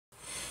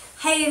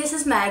Hey, this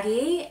is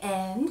Maggie,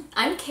 and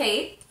I'm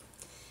Kate.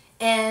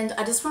 And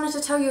I just wanted to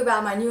tell you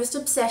about my newest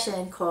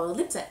obsession called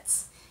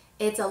Lipsense.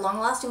 It's a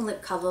long-lasting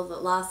lip cover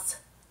that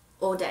lasts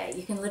all day.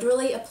 You can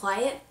literally apply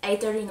it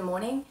 8:30 in the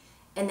morning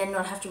and then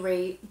not have to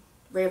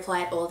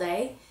reapply it all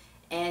day,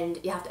 and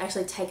you have to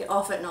actually take it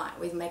off at night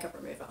with makeup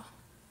remover.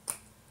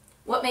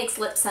 What makes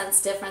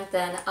Lipsense different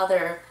than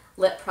other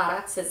lip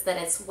products is that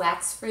it's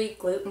wax-free,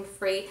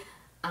 gluten-free,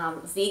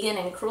 vegan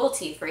and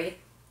cruelty-free.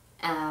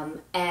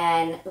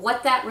 And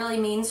what that really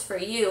means for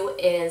you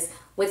is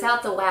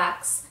without the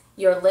wax,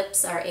 your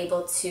lips are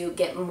able to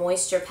get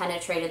moisture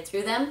penetrated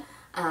through them.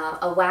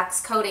 A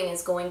wax coating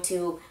is going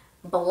to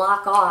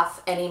block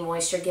off any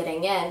moisture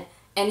getting in,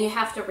 and you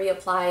have to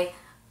reapply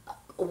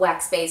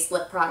wax-based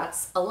lip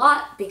products a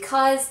lot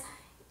because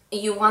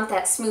you want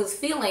that smooth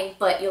feeling,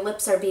 but your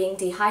lips are being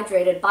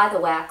dehydrated by the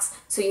wax,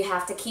 so you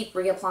have to keep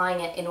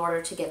reapplying it in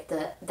order to get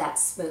that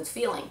smooth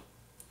feeling.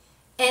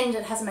 And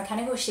it has a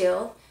mechanical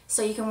shield,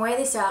 so you can wear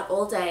this out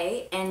all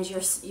day and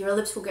your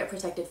lips will get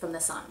protected from the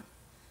sun.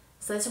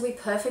 So this will be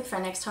perfect for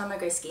next time I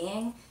go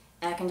skiing,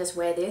 and I can just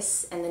wear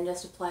this and then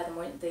just apply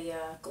the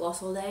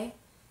gloss all day.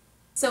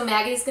 So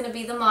Maggie's going to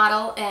be the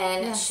model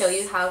and show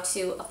you how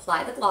to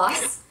apply the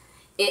gloss.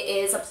 It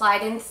is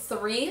applied in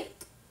 3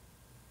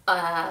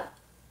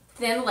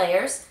 thin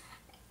layers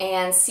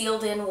and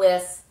sealed in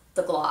with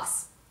the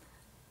gloss.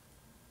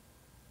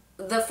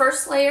 The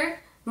first layer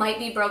might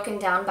be broken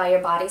down by your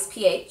body's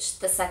pH,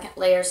 the second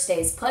layer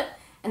stays put,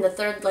 and the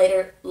third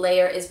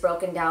layer is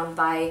broken down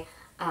by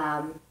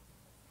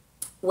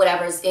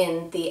whatever's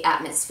in the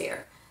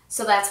atmosphere.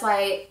 So that's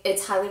why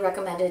it's highly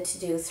recommended to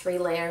do 3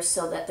 layers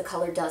so that the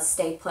color does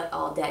stay put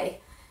all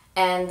day.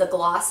 And the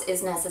gloss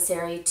is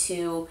necessary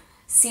to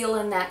seal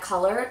in that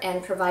color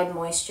and provide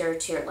moisture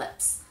to your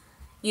lips.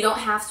 You don't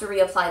have to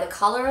reapply the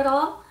color at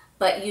all,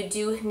 but you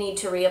do need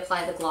to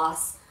reapply the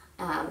gloss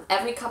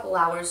every couple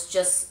hours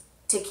just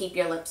to keep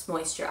your lips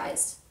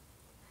moisturized.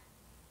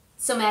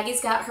 So Maggie's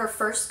got her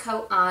first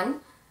coat on.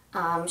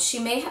 She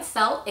may have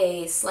felt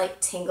a slight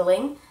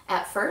tingling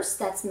at first.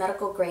 That's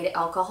medical grade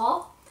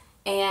alcohol.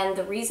 And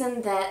the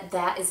reason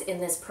that is in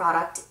this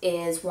product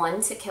is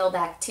 1, to kill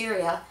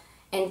bacteria,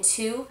 and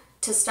 2,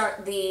 to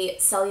start the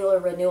cellular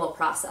renewal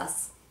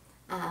process.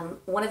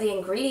 One of the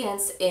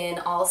ingredients in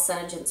all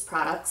Senegence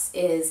products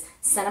is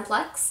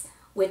Seneplex,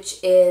 which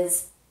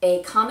is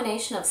a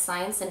combination of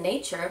science and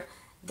nature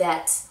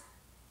that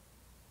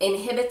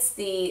inhibits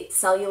the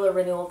cellular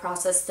renewal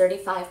process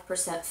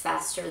 35%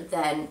 faster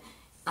than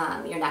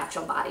your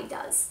natural body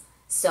does.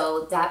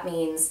 So that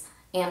means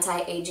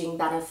anti-aging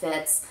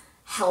benefits,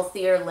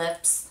 healthier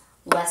lips,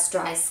 less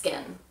dry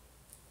skin.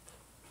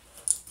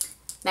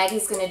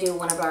 Maggie's going to do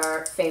one of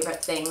our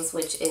favorite things,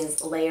 which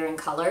is layering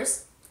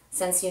colors.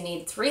 Since you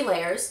need 3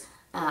 layers,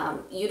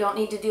 you don't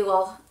need to do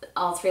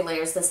all 3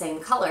 layers the same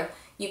color.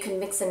 You can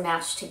mix and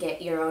match to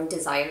get your own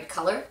desired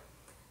color.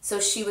 So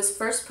she was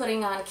first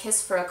putting on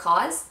Kiss for a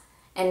Cause,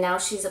 and now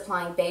she's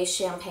applying Beige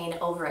Champagne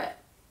over it.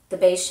 The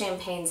Beige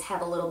Champagnes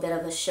have a little bit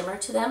of a shimmer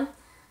to them,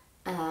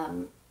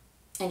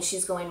 and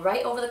she's going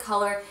right over the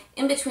color.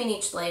 In between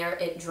each layer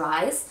it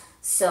dries,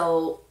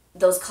 so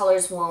those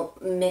colors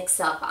won't mix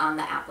up on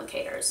the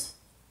applicators.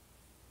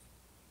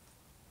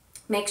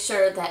 Make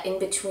sure that in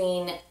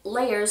between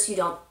layers you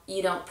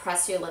don't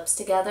press your lips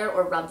together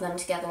or rub them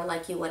together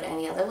like you would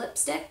any other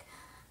lipstick.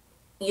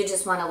 You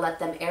just want to let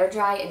them air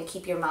dry and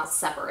keep your mouth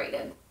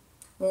separated.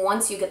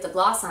 Once you get the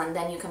gloss on,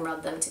 then you can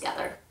rub them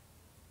together.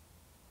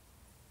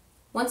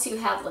 Once you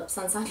have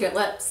Lipsense on your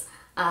lips,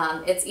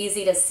 it's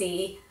easy to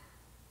see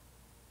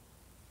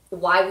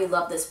why we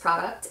love this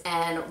product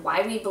and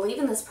why we believe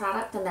in this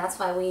product, and that's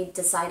why we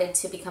decided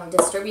to become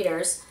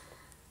distributors.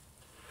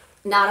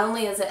 Not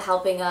only is it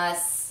helping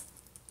us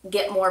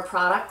get more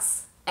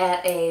products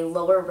at a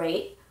lower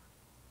rate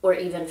or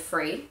even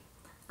free,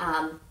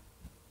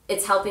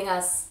 it's helping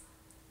us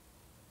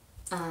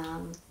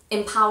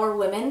empower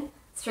women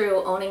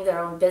through owning their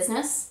own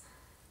business.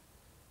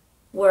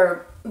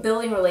 We're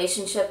building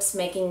relationships,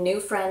 making new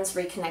friends,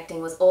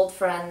 reconnecting with old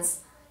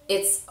friends.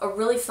 It's a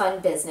really fun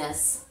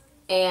business.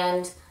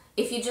 And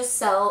if you just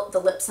sell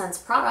the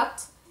Lipsense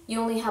product, you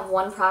only have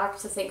one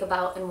product to think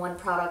about and one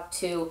product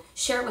to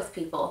share with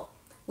people.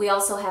 We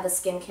also have a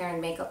skincare and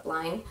makeup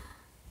line.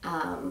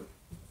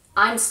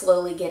 I'm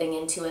slowly getting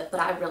into it, but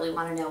I really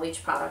want to know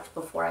each product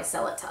before I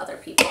sell it to other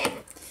people.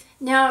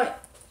 Now,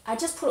 I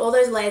just put all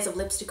those layers of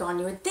lipstick on.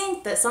 You would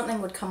think that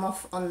something would come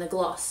off on the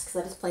gloss, because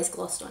I just placed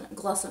gloss on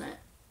it.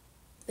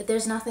 But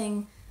there's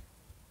nothing,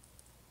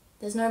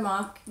 there's no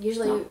mark.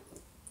 Usually... No.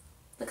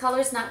 The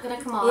color's not going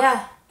to come off.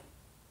 Yeah.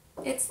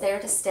 It's there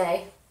to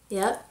stay.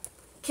 Yep.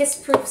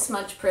 Kiss-proof,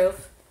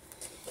 smudge-proof.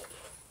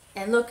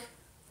 And look.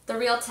 The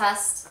real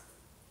test.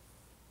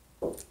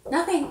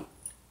 Nothing.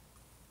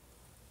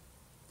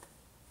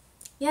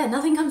 Yeah,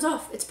 nothing comes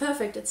off. It's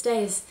perfect. It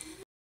stays.